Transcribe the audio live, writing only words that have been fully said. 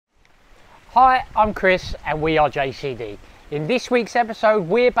Hi, I'm Chris and we are JCD. In this week's episode,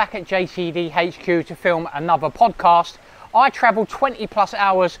 we're back at JCD HQ to film another podcast. I travel 20 plus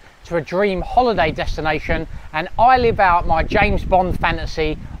hours to a dream holiday destination and I live out my James Bond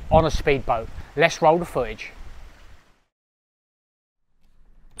fantasy on a speedboat. Let's roll the footage.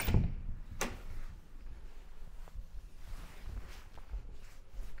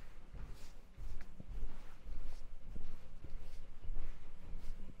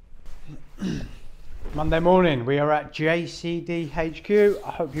 Monday morning, we are at JCD HQ.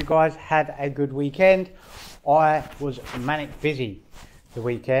 I hope you guys had a good weekend. I was manic busy the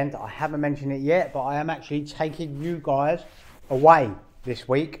weekend. I haven't mentioned it yet, but I am actually taking you guys away this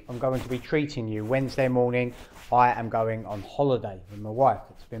week. I'm going to be treating you. Wednesday morning, I am going on holiday with my wife.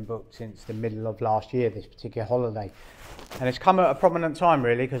 It's been booked since the middle of last year, this particular holiday. And it's come at a prominent time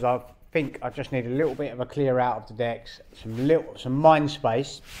really, because I think I just need a little bit of a clear out of the decks, some mind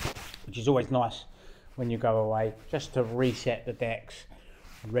space, which is always nice when you go away, just to reset the decks,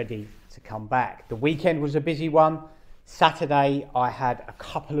 ready to come back. The weekend was a busy one. Saturday, I had a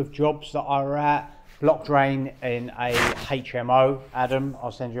couple of jobs that I were at. Block drain in a HMO. Adam,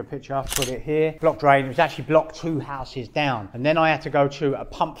 I'll send you a picture, put it here. Block drain, it was actually blocked 2 houses down. And then I had to go to a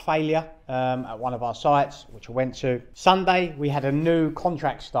pump failure at one of our sites, which I went to. Sunday, we had a new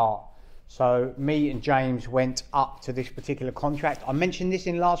contract start. So me and James went up to this particular contract. I mentioned this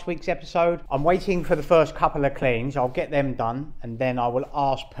in last week's episode. I'm waiting for the first couple of cleans. I'll get them done and then I will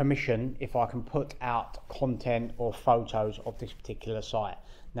ask permission if I can put out content or photos of this particular site.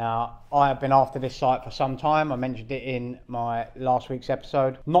 Now, I have been after this site for some time. I mentioned it in my last week's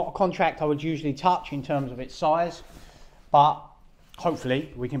episode. Not a contract I would usually touch in terms of its size, but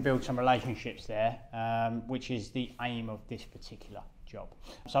hopefully we can build some relationships there, which is the aim of this particular job.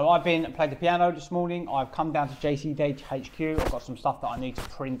 So I've played the piano this morning. I've come down to JCD HQ. I've got some stuff that I need to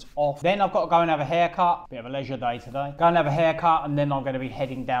print off. Then I've got to go and have a haircut. Bit of a leisure day today. Go and have a haircut and then I'm going to be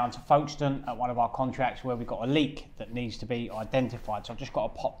heading down to Folkestone at one of our contracts where we've got a leak that needs to be identified. So I've just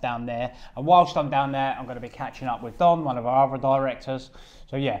got to pop down there. And whilst I'm down there, I'm going to be catching up with Don, one of our other directors.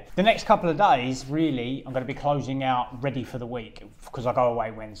 So yeah, the next couple of days, really, I'm going to be closing out ready for the week because I go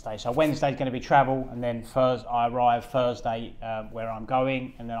away Wednesday. So Wednesday's going to be travel and then I arrive Thursday where I'm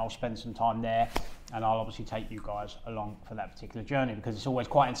going, and then I'll spend some time there and I'll obviously take you guys along for that particular journey because it's always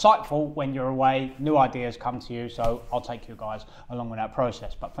quite insightful when you're away, new ideas come to you, so I'll take you guys along with that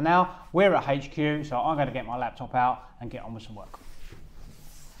process. But for now, we're at HQ, so I'm going to get my laptop out and get on with some work.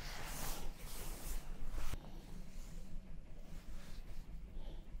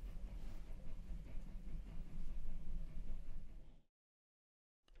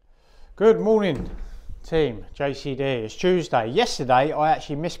 Good morning, team, JCD. It's Tuesday. Yesterday, I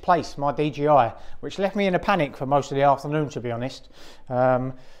actually misplaced my DJI, which left me in a panic for most of the afternoon, to be honest,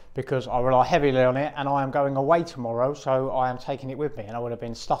 because I rely heavily on it and I am going away tomorrow, so I am taking it with me and I would have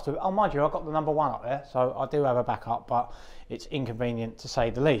been stuffed with, oh, mind you, I've got the number 1 up there, so I do have a backup, but it's inconvenient to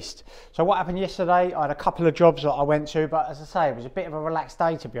say the least. So what happened yesterday, I had a couple of jobs that I went to, but as I say, it was a bit of a relaxed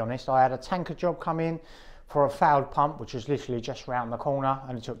day, to be honest. I had a tanker job come in for a fouled pump, which was literally just round the corner,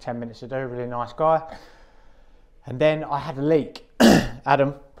 and it took 10 minutes to do, really nice guy. And then I had a leak.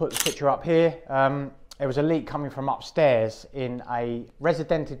 Adam put the picture up here. There was a leak coming from upstairs in a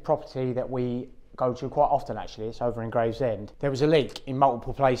residented property that we go to quite often, actually. It's over in Gravesend. There was a leak in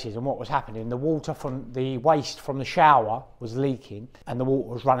multiple places, and what was happening, the water from the waste from the shower was leaking and the water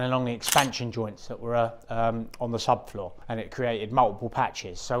was running along the expansion joints that were on the subfloor, and it created multiple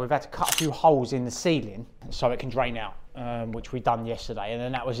patches. So we've had to cut a few holes in the ceiling so it can drain out, which we done yesterday, and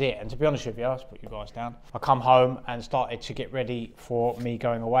then that was it. And to be honest with you, let's put you guys down. I come home and started to get ready for me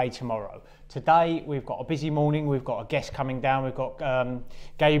going away tomorrow. Today we've got a busy morning. We've got a guest coming down. We've got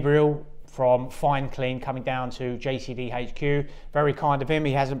Gabriel from Fine Clean coming down to JCD HQ. Very kind of him.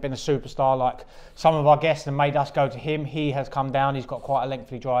 He hasn't been a superstar like some of our guests and made us go to him. He has come down. He's got quite a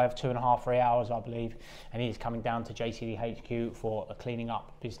lengthy drive, 2.5, 3 hours, I believe. And he's coming down to JCD HQ for a cleaning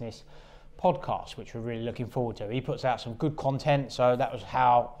up business podcast, which we're really looking forward to. He puts out some good content, so that was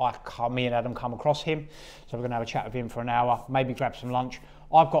how me and Adam come across him. So we're gonna have a chat with him for an hour, maybe grab some lunch.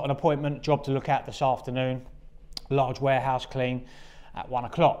 I've got an appointment job to look at this afternoon, large warehouse clean at 1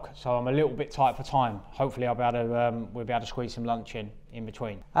 o'clock, so I'm a little bit tight for time. Hopefully we'll be able to squeeze some lunch in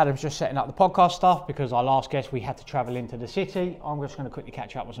between. Adam's just setting up the podcast stuff because our last guest, we had to travel into the city. I'm just going to quickly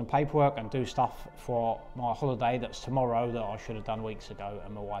catch up with some paperwork and do stuff for my holiday that's tomorrow that I should have done weeks ago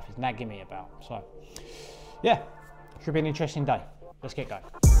and my wife is nagging me about. So yeah, should be an interesting day. Let's get going.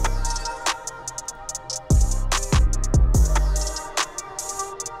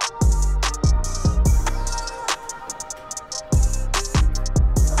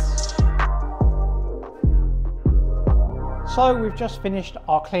 So we've just finished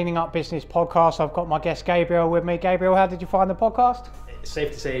our Cleaning Up Business podcast. I've got my guest Gabriel with me. Gabriel, how did you find the podcast? It's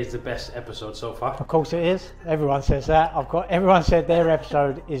safe to say it's the best episode so far. Of course it is. Everyone says that. Everyone said their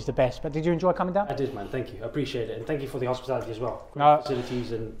episode is the best. But did you enjoy coming down? I did, man. Thank you. I appreciate it. And thank you for the hospitality as well.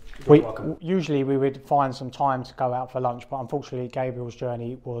 Facilities and welcome. Usually we would find some time to go out for lunch, but unfortunately Gabriel's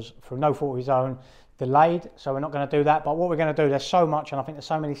journey was, through no fault of his own, delayed, so we're not going to do that. But what we're going to do, there's so much, and I think there's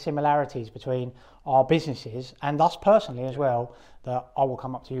so many similarities between our businesses and us personally as well, that I will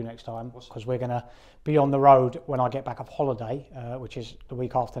come up to you next time, because we're going to be on the road when I get back off holiday, which is the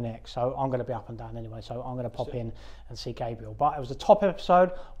week after next. So I'm going to be up and down anyway, so I'm going to pop in and see Gabriel. But it was a top episode.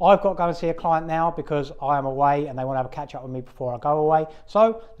 I've got to go and see a client now because I am away and they want to have a catch up with me before I go away.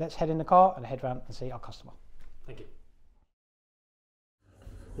 So let's head in the car and head round and see our customer. Thank you.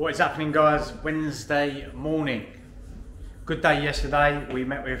 What is happening, guys? Wednesday morning. Good day yesterday. We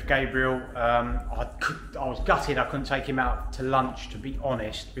met with Gabriel. I was gutted I couldn't take him out to lunch, to be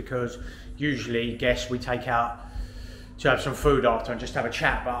honest, because usually guests we take out to have some food after and just have a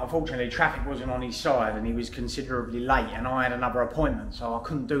chat, but unfortunately traffic wasn't on his side and he was considerably late and I had another appointment, so I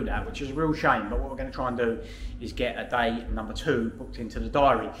couldn't do that, which is a real shame. But what we're going to try and do is get a day number 2 booked into the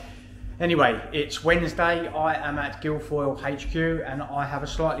diary. Anyway, it's Wednesday. I am at Guilfoyle HQ and I have a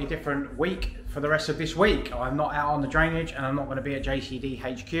slightly different week for the rest of this week. I'm not out on the drainage and I'm not going to be at JCD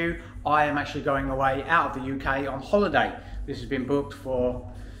HQ. I am actually going away out of the UK on holiday. This has been booked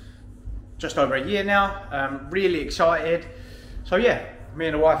for just over a year now. Really excited. So yeah, me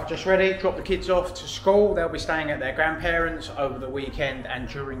and the wife are just ready. Drop the kids off to school. They'll be staying at their grandparents over the weekend and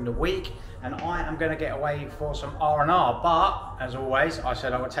during the week. And I am going to get away for some R&R, but as always, I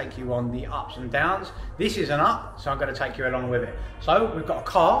said I would take you on the ups and downs. This is an up, so I'm going to take you along with it. So we've got a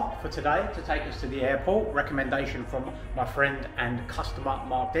car for today to take us to the airport. Recommendation from my friend and customer,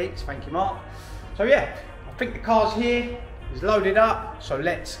 Mark Deeks. Thank you, Mark. So yeah, I think the car's here, it's loaded up. So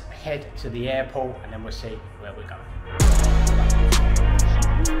let's head to the airport and then we'll see where we're going.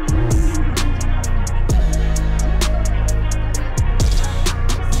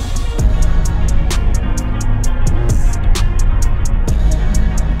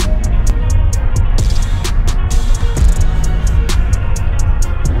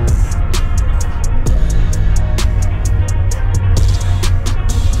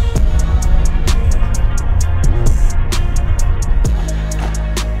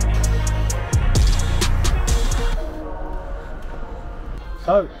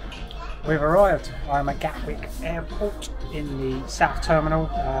 So, we've arrived. I'm at Gatwick Airport in the South Terminal.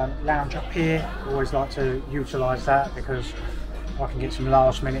 Lounge up here. Always like to utilise that because I can get some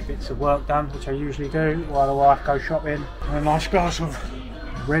last minute bits of work done, which I usually do while the wife goes shopping. And a nice glass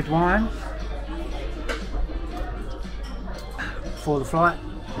of red wine for the flight.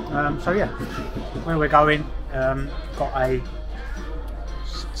 So yeah, where we're going, got a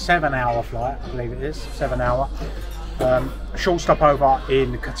 7-hour flight, I believe it is, 7 hour. A short stopover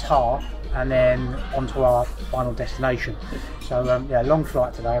in Qatar and then onto our final destination. So yeah, long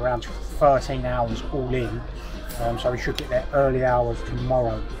flight today, around 13 hours all in. So we should get there early hours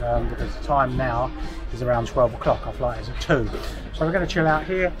tomorrow because the time now is around 12 o'clock. Our flight is at 2. So we're going to chill out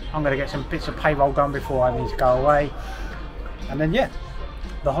here. I'm going to get some bits of payroll done before I need to go away. And then yeah,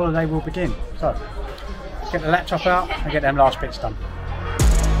 the holiday will begin. So let's get the laptop out and get them last bits done.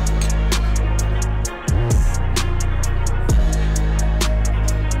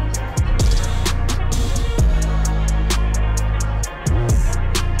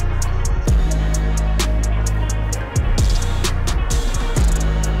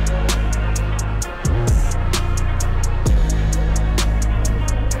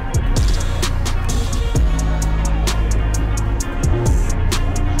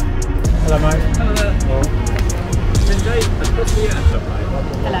 Hello mate. Hello there.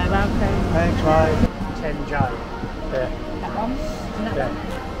 Hello, welcome. Thanks mate. 10J. There. That one? And that Yeah. one?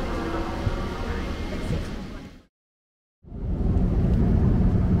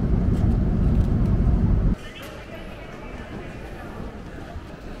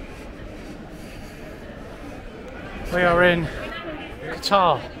 We are in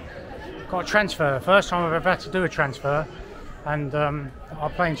Qatar. Got a transfer. First time I've ever had to do a transfer, and our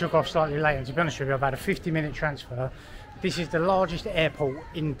plane took off slightly late. And to be honest with you, I've had a 50-minute transfer. This is the largest airport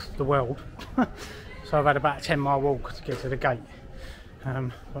in the world, so I've had about a 10-mile walk to get to the gate. But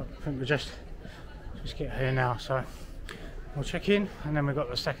I think we'll just get here now. So we'll check in, and then we've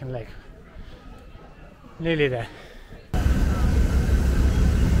got the second leg. Nearly there.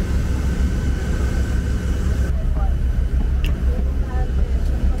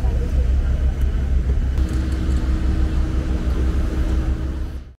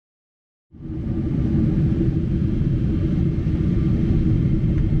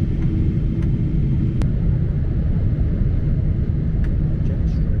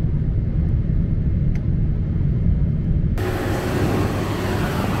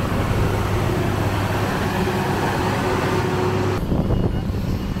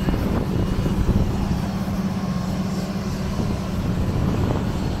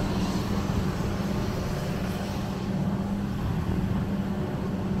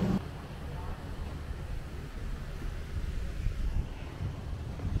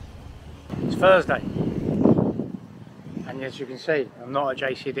 Thursday, and as you can see, I'm not at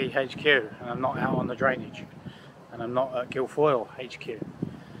JCD HQ, and I'm not out on the drainage, and I'm not at Guilfoyle HQ.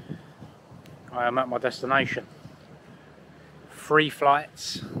 I am at my destination. 3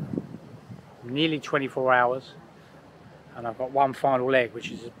 flights, nearly 24 hours, and I've got one final leg,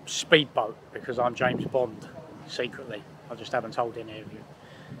 which is a speedboat, because I'm James Bond, secretly. I just haven't told any of you.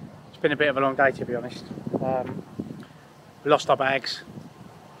 It's been a bit of a long day, to be honest. We lost our bags.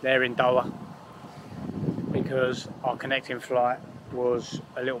 They're in Doha, because our connecting flight was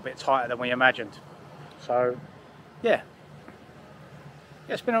a little bit tighter than we imagined. So, yeah,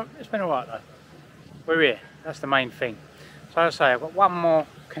 it's been alright though. We're here. That's the main thing. So as I say, I've got one more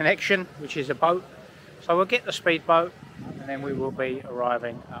connection, which is a boat. So we'll get the speedboat, and then we will be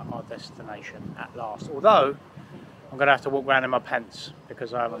arriving at our destination at last. Although I'm going to have to walk around in my pants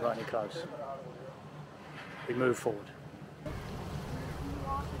because I haven't got any clothes. We move forward.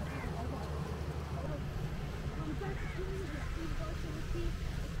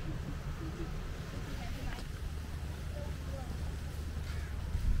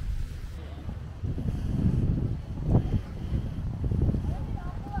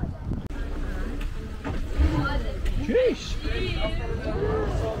 Jeez.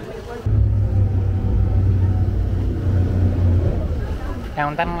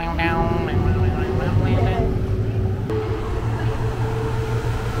 Down, down, down, down.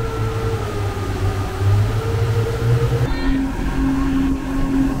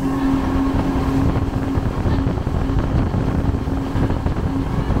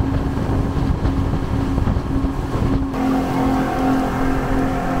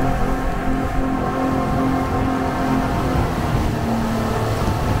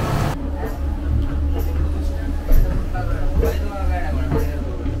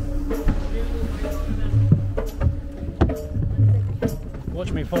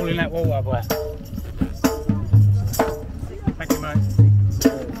 Watch me fall in that water, boy. Thank you, mate.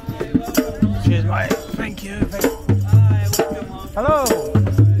 Cheers, mate. Thank you. Hello.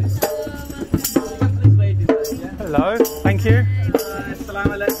 Hello. Thank you.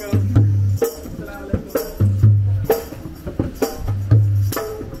 Assalamu alaikum.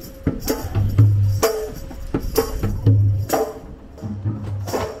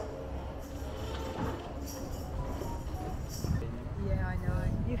 Yeah, I know.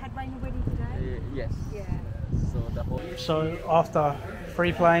 You had rain already today? Yes. Yeah. So the whole So after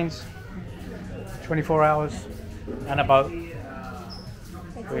 3 planes, 24 hours, and a boat,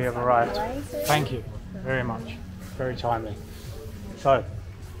 we have arrived. Thank you very much. Very timely. So,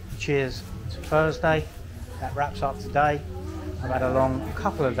 cheers to Thursday. That wraps up today. I've had a long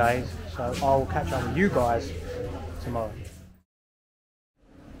couple of days, so I'll catch up with you guys tomorrow.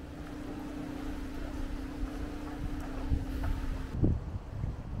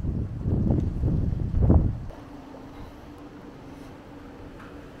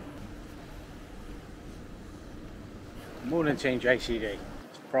 Morning team JCD.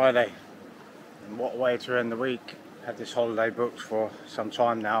 It's Friday, and what a way to end the week. Had this holiday booked for some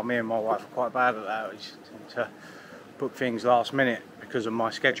time now. Me and my wife are quite bad at that. We just tend to book things last minute because of my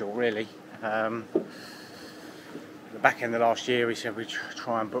schedule, really. The back end of last year we said we'd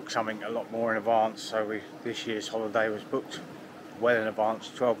try and book something a lot more in advance, so this year's holiday was booked well in advance,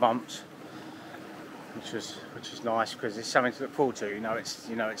 12 months, which is nice because it's something to look forward to.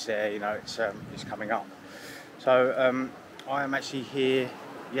 It's there, it's coming up. So I am actually here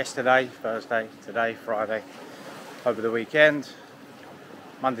yesterday, Thursday, today, Friday, over the weekend.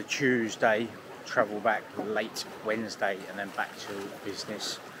 Monday, Tuesday, travel back late Wednesday, and then back to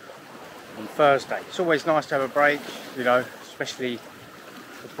business on Thursday. It's always nice to have a break, especially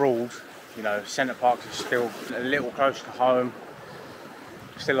abroad. Centre Parks is still a little close to home,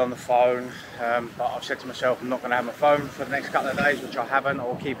 still on the phone, but I've said to myself I'm not going to have my phone for the next couple of days, which I haven't.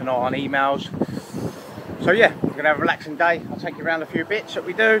 I'll keep an eye on emails. So yeah, we're going to have a relaxing day. I'll take you around a few bits that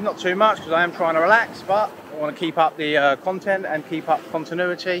we do, not too much because I am trying to relax, but I want to keep up the content and keep up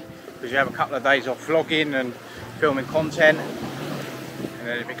continuity, because you have a couple of days off vlogging and filming content, and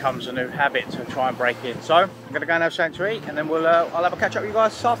then it becomes a new habit to try and break in. So I'm going to go and have something to eat, and then I'll have a catch up with you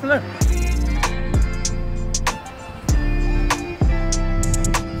guys this afternoon.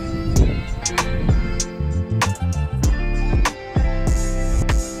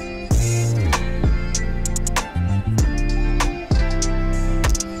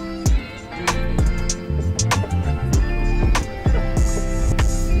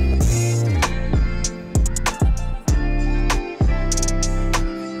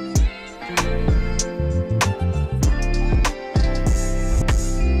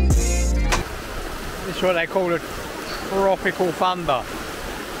 What they call a tropical thunder.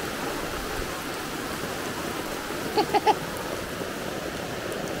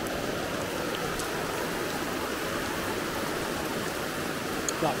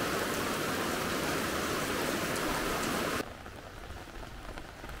 Right.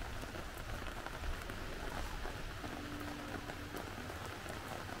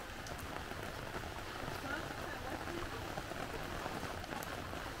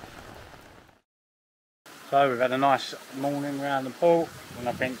 So we've had a nice morning around the pool, and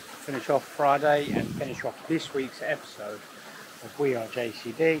I think finish off Friday and finish off this week's episode of We Are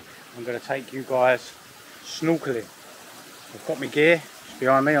JCD. I'm going to take you guys snorkeling. I've got my gear just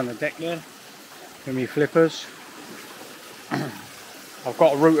behind me on the deck there, with my flippers. I've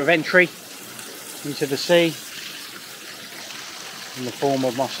got a route of entry into the sea in the form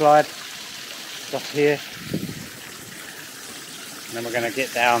of my slide up here, and then we're going to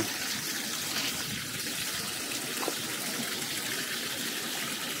get down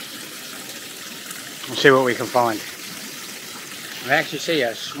and see what we can find. I actually see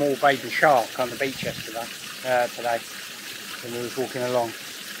a small baby shark on the beach yesterday, today, when we was walking along.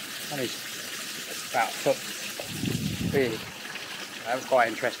 And it's about a foot big. That was quite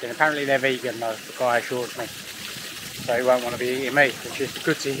interesting. Apparently they're vegan though, the guy assured me. So he won't want to be eating me, which is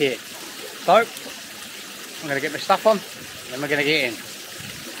good to hear. So, I'm going to get my stuff on, and then we're going to get in.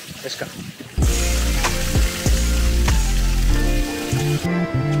 Let's go.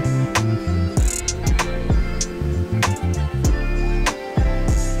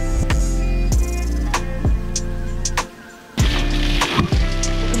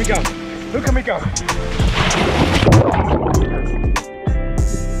 Look at me go.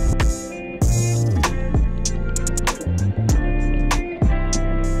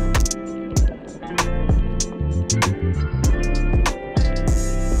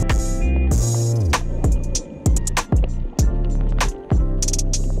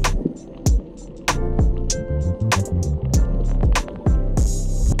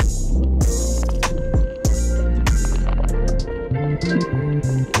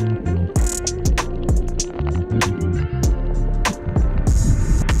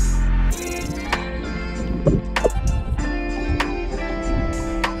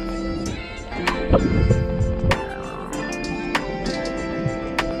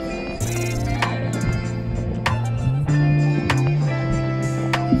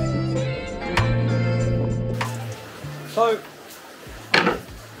 So,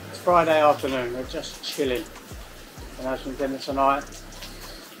 it's Friday afternoon, we're just chilling and have some dinner tonight,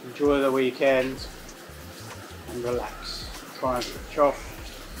 enjoy the weekend and relax, try and switch off,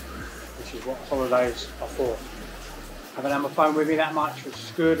 which is what holidays are for. I haven't had my phone with me that much, which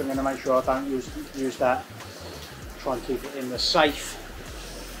is good. I'm going to make sure I don't use that, try and keep it in the safe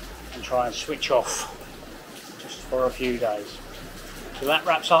and try and switch off just for a few days. So that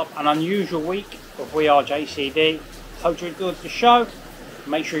wraps up an unusual week of We Are JCD. Hope you enjoyed the show.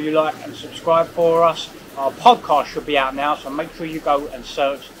 Make sure you like and subscribe for us. Our podcast should be out now, so make sure you go and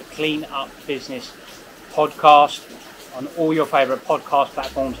search the Clean Up Business podcast on all your favourite podcast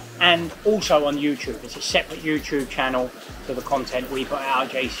platforms and also on YouTube. It's a separate YouTube channel to the content we put out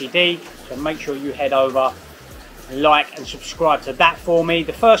at JCD, so make sure you head over and like and subscribe to that for me.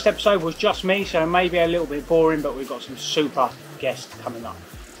 The first episode was just me, so maybe a little bit boring, but we've got some super guests coming up.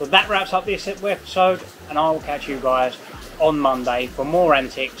 So that wraps up this episode, and I will catch you guys on Monday for more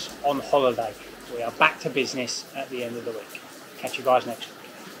antics on holiday. We are back to business at the end of the week. Catch you guys next week.